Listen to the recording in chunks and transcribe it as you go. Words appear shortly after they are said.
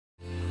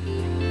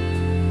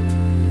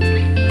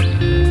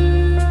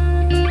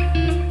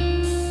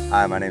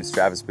Hi, my name is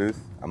Travis Booth.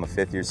 I'm a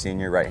fifth-year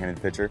senior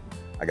right-handed pitcher.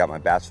 I got my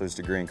bachelor's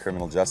degree in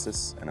criminal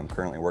justice, and I'm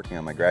currently working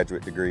on my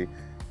graduate degree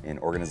in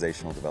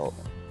organizational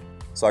development.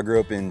 So I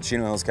grew up in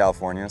Chino Hills,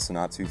 California, so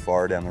not too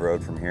far down the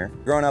road from here.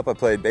 Growing up, I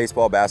played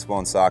baseball, basketball,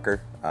 and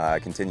soccer. I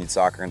continued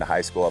soccer into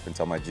high school up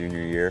until my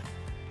junior year,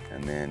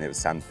 and then it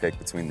was time to pick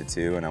between the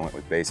two, and I went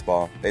with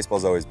baseball.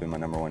 Baseball's always been my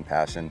 #1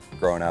 passion.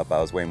 Growing up, I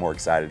was way more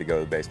excited to go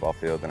to the baseball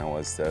field than I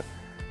was to,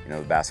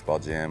 the basketball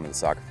gym or the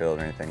soccer field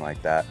or anything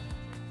like that.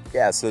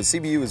 Yeah, so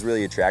CBU was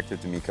really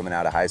attractive to me coming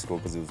out of high school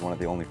because it was one of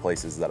the only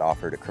places that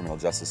offered a criminal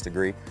justice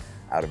degree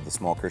out of the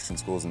small Christian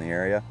schools in the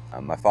area.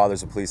 My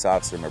father's a police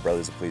officer, my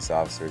brother's a police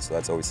officer, so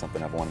that's always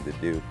something I've wanted to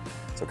do.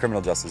 So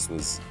criminal justice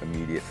was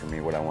immediate for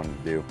me, what I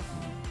wanted to do.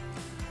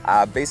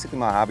 Basically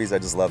my hobbies, I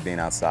just love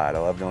being outside. I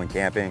love going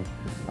camping,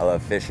 I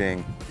love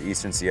fishing. The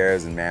Eastern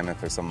Sierras and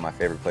Mammoth are some of my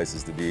favorite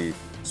places to be,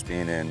 just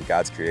being in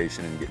God's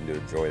creation and getting to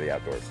enjoy the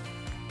outdoors.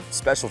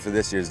 Special for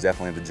this year is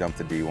definitely the jump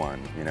to D1.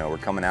 We're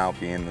coming out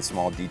being the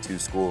small D2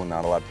 school, and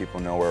not a lot of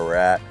people know where we're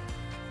at.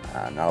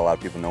 Not a lot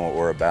of people know what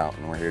we're about,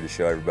 and we're here to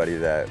show everybody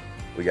that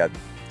we got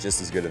just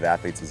as good of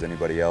athletes as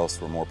anybody else.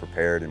 We're more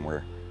prepared, and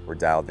we're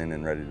dialed in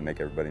and ready to make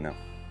everybody know.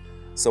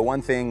 So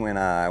one thing when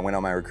I went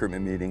on my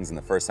recruitment meetings and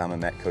the first time I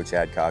met Coach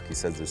Adcock, he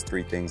says there's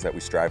 3 things that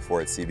we strive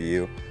for at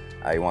CBU.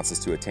 He wants us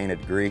to attain a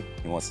degree,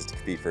 he wants us to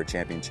compete for a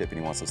championship, and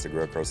he wants us to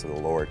grow closer to the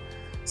Lord.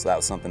 So that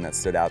was something that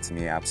stood out to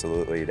me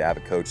absolutely, to have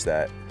a coach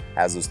that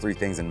has those 3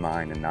 things in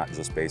mind and not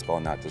just baseball,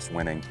 not just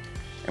winning.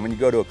 And when you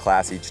go to a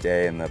class each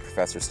day and the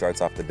professor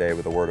starts off the day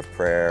with a word of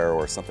prayer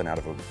or something out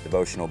of a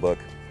devotional book,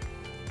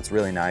 it's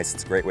really nice.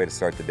 It's a great way to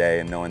start the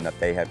day, and knowing that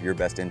they have your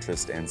best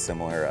interest and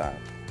similar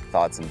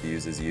thoughts and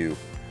views as you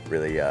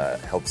really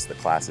helps the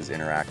classes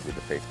interact with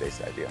the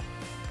faith-based idea.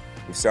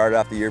 We've started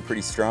off the year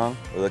pretty strong.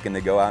 We're looking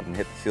to go out and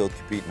hit the field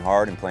competing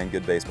hard and playing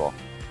good baseball.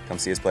 Come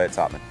see us play at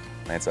Topman.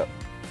 Lance up.